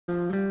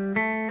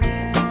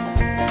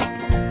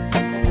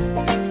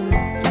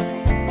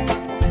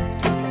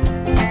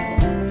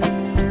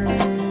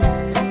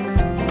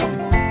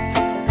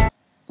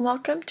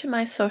Welcome to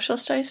my Social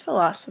Studies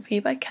Philosophy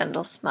by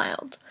Kendall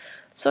Smiled.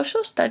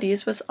 Social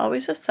studies was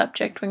always a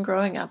subject when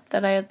growing up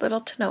that I had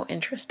little to no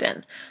interest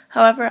in.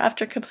 However,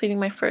 after completing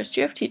my first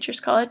year of Teachers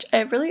College, I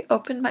have really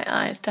opened my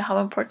eyes to how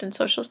important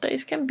social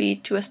studies can be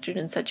to a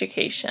student's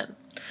education.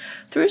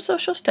 Through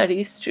social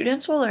studies,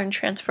 students will learn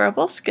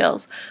transferable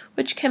skills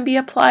which can be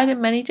applied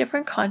in many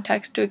different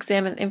contexts to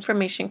examine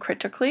information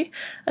critically,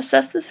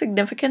 assess the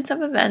significance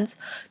of events,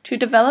 to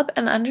develop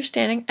an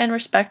understanding and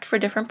respect for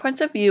different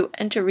points of view,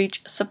 and to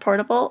reach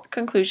supportable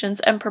conclusions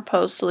and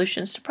propose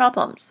solutions to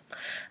problems.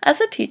 As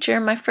a teacher,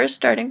 my first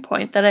starting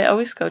point that I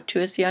always go to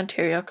is the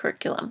Ontario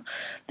curriculum.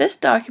 This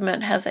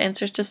document has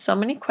answers to so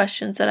many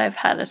questions that I've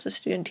had as a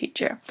student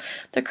teacher.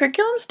 The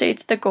curriculum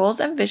states the goals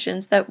and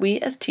visions that we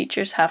as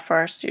teachers have for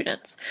our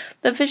students.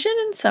 The vision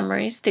in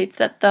summary states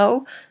that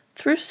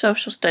through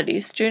social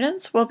studies,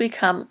 students will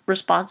become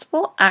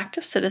responsible,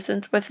 active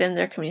citizens within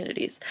their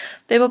communities.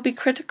 They will be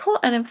critical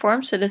and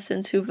informed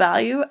citizens who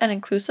value an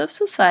inclusive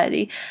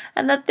society,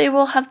 and that they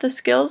will have the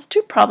skills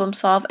to problem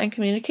solve and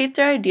communicate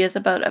their ideas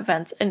about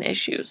events and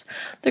issues.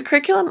 The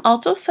curriculum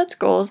also sets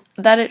goals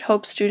that it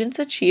hopes students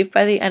achieve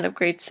by the end of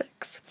grade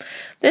 6.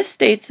 This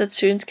states that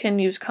students can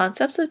use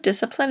concepts of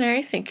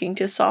disciplinary thinking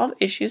to solve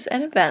issues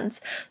and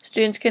events.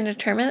 Students can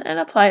determine and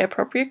apply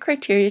appropriate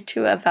criteria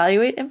to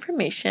evaluate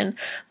information,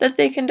 that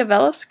they can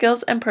develop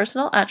skills and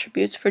personal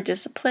attributes for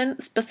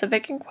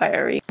discipline-specific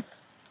inquiry.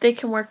 They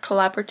can work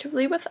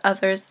collaboratively with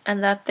others,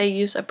 and that they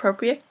use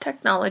appropriate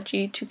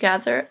technology to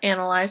gather,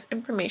 analyze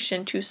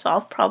information to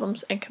solve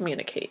problems and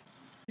communicate.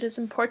 It is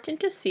important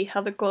to see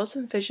how the goals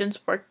and visions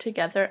work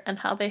together and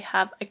how they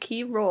have a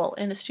key role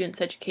in a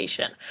student's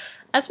education.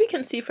 As we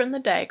can see from the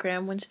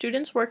diagram, when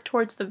students work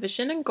towards the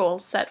vision and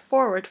goals set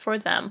forward for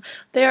them,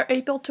 they are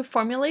able to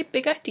formulate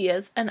big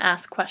ideas and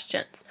ask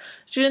questions.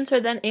 Students are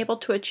then able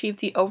to achieve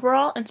the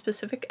overall and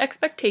specific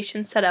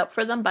expectations set out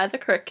for them by the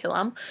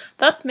curriculum,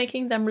 thus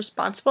making them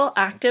responsible,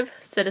 active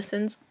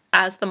citizens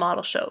as the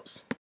model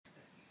shows.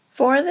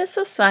 For this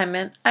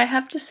assignment, I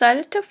have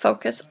decided to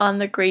focus on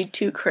the Grade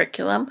 2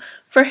 curriculum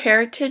for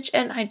Heritage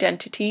and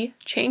Identity,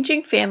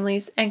 Changing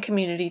Families, and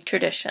Community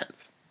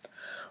Traditions.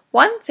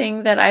 One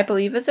thing that I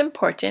believe is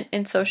important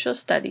in social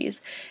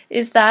studies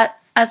is that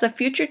as a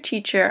future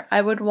teacher,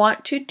 I would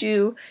want to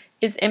do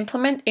is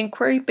implement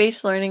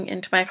inquiry-based learning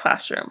into my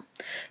classroom.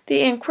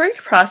 The inquiry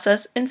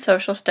process in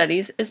social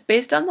studies is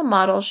based on the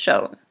models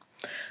shown.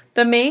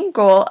 The main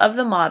goal of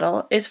the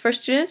model is for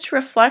students to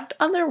reflect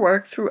on their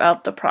work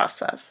throughout the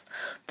process.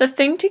 The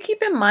thing to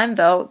keep in mind,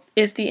 though,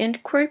 is the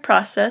inquiry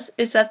process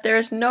is that there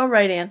is no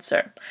right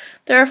answer.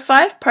 There are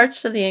 5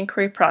 parts to the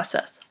inquiry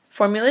process: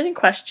 formulating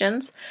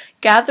questions,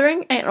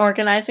 gathering and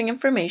organizing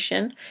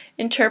information,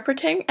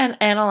 interpreting and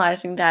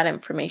analyzing that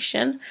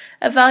information,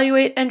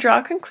 evaluate and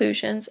draw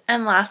conclusions,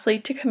 and lastly,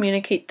 to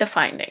communicate the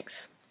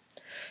findings.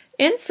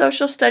 In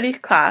social studies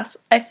class,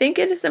 I think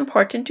it is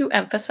important to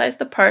emphasize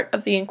the part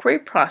of the inquiry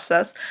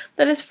process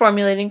that is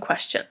formulating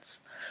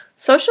questions.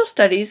 Social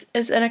studies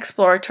is an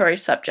exploratory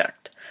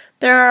subject.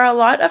 There are a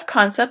lot of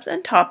concepts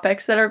and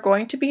topics that are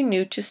going to be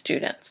new to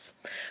students.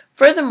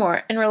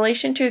 Furthermore, in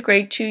relation to a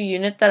Grade 2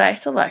 unit that I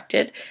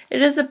selected,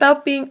 it is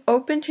about being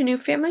open to new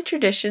family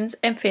traditions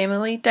and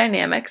family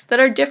dynamics that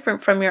are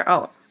different from your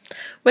own.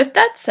 With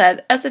that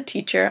said, as a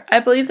teacher, I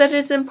believe that it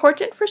is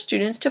important for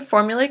students to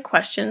formulate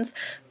questions.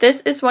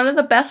 This is one of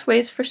the best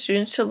ways for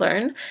students to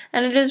learn,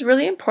 and it is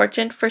really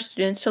important for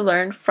students to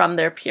learn from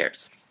their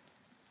peers.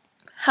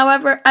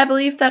 However, I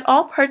believe that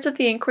all parts of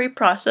the inquiry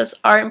process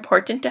are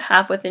important to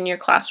have within your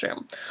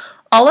classroom.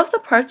 All of the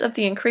parts of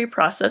the inquiry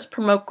process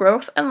promote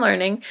growth and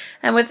learning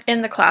and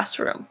within the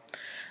classroom.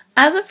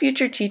 As a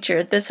future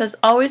teacher, this has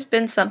always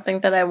been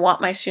something that I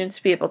want my students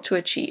to be able to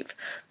achieve.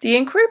 The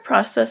inquiry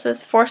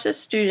process forces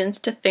students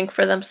to think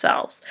for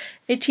themselves.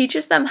 It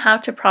teaches them how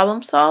to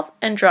problem solve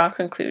and draw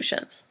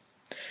conclusions.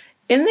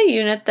 In the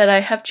unit that I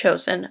have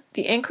chosen,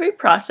 the inquiry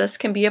process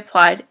can be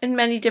applied in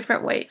many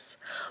different ways.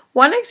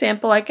 One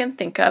example I can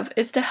think of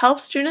is to help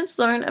students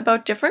learn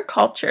about different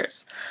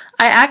cultures.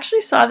 I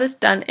actually saw this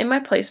done in my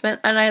placement,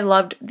 and I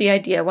loved the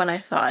idea when I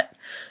saw it.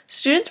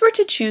 Students were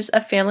to choose a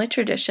family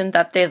tradition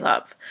that they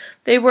love.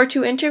 They were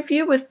to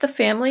interview with the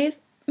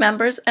families,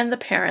 members, and the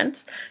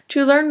parents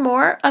to learn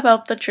more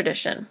about the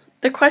tradition.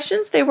 The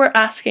questions they were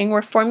asking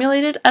were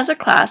formulated as a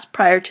class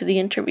prior to the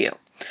interview.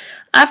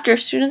 After,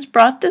 students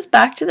brought this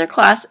back to their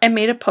class and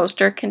made a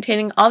poster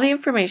containing all the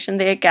information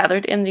they had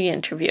gathered in the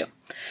interview.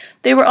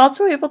 They were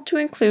also able to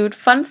include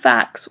fun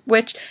facts,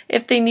 which,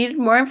 if they needed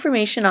more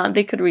information on,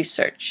 they could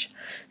research.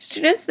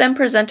 Students then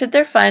presented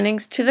their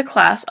findings to the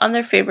class on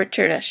their favorite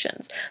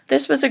traditions.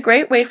 This was a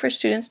great way for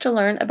students to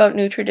learn about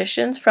new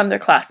traditions from their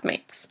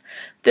classmates.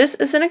 This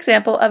is an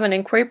example of an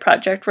inquiry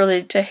project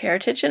related to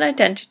heritage and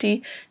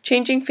identity,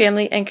 changing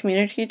family and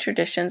community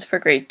traditions for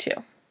Grade 2.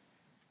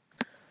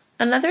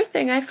 Another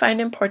thing I find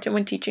important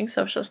when teaching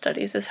social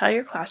studies is how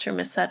your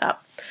classroom is set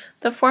up.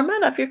 The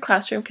format of your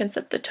classroom can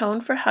set the tone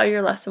for how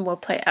your lesson will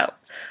play out.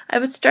 I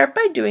would start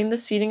by doing the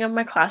seating of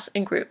my class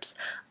in groups.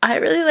 I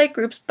really like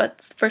groups, but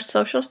for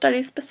social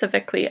studies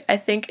specifically, I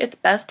think it's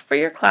best for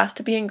your class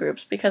to be in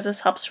groups because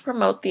this helps to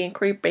promote the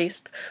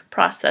inquiry-based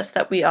process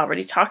that we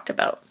already talked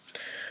about.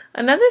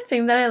 Another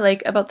thing that I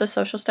like about the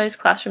social studies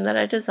classroom that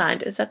I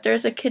designed is that there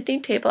is a kidney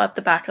table at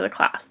the back of the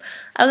class.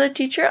 As a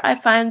teacher, I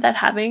find that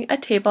having a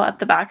table at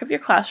the back of your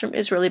classroom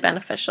is really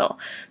beneficial.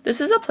 This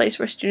is a place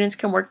where students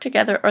can work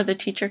together, or the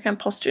teacher can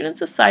pull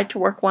students aside to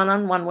work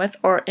one-on-one with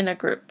or in a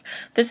group.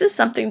 This is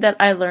something that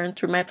I learned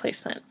through my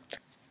placement.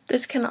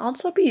 This can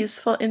also be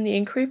useful in the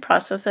inquiry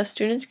process, as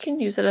students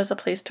can use it as a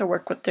place to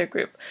work with their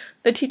group.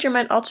 The teacher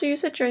might also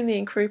use it during the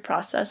inquiry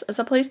process as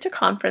a place to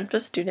conference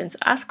with students,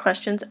 ask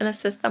questions, and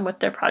assist them with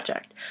their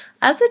project.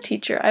 As a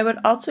teacher, I would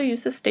also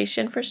use the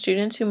station for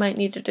students who might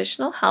need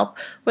additional help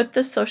with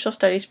the social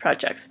studies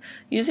projects.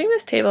 Using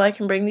this table, I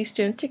can bring these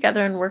students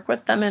together and work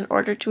with them in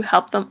order to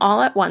help them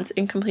all at once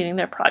in completing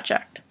their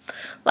project.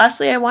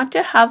 Lastly, I want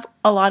to have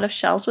a lot of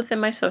shelves within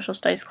my social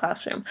studies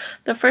classroom.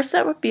 The first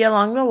set would be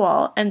along the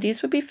wall, and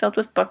these would be filled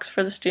with books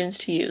for the students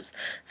to use.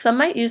 Some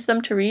might use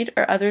them to read,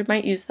 or others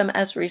might use them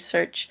as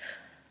research.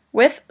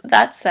 With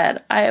that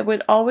said, I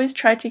would always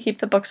try to keep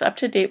the books up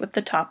to date with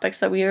the topics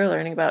that we are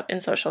learning about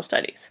in social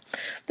studies.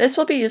 This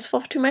will be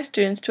useful to my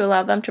students to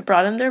allow them to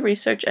broaden their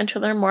research and to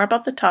learn more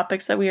about the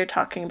topics that we are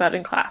talking about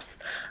in class.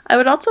 I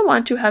would also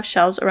want to have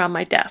shelves around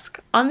my desk.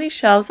 On these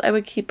shelves, I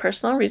would keep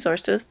personal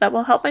resources that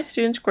will help my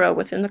students grow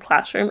within the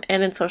classroom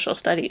and in social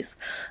studies.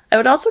 I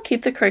would also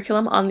keep the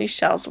curriculum on these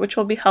shelves, which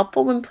will be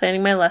helpful when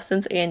planning my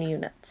lessons and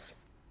units.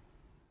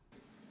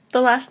 The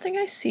last thing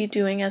I see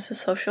doing as a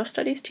social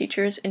studies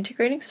teacher is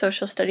integrating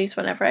social studies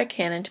whenever I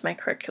can into my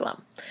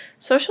curriculum.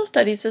 Social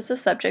studies is a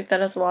subject that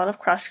has a lot of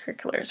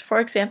cross-curriculars.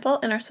 For example,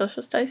 in our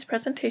social studies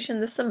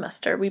presentation this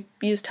semester, we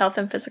used health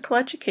and physical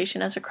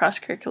education as a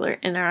cross-curricular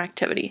in our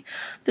activity.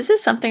 This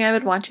is something I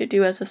would want to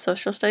do as a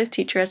social studies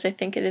teacher, as I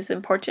think it is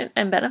important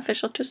and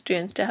beneficial to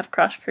students to have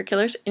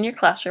cross-curriculars in your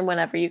classroom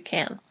whenever you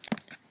can.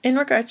 In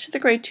regards to the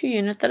grade 2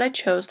 unit that I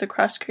chose, the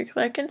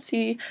cross-curricular I can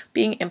see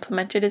being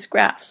implemented is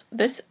graphs.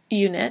 This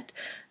unit,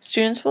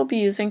 students will be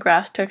using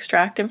graphs to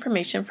extract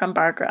information from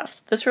bar graphs.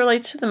 This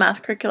relates to the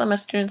math curriculum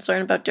as students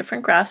learn about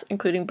different graphs,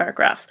 including bar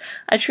graphs.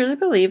 I truly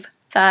believe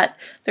that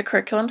the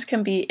curriculums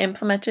can be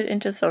implemented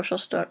into social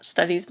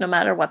studies no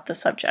matter what the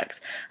subjects.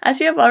 As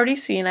you have already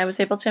seen, I was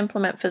able to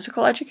implement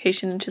physical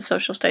education into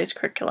social studies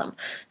curriculum.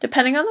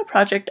 Depending on the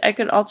project, I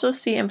could also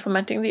see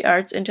implementing the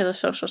arts into the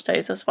social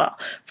studies as well.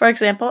 For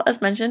example,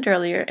 as mentioned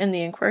earlier in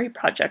the inquiry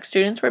project,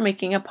 students were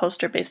making a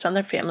poster based on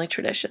their family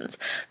traditions.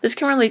 This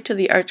can relate to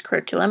the arts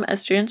curriculum,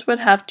 as students would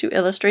have to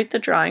illustrate the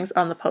drawings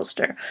on the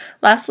poster.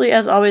 Lastly,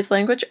 as always,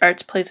 language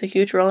arts plays a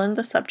huge role in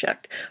the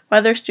subject.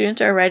 Whether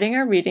students are writing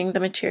or reading the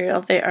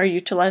material, they are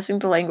utilizing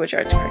the language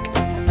arts curriculum.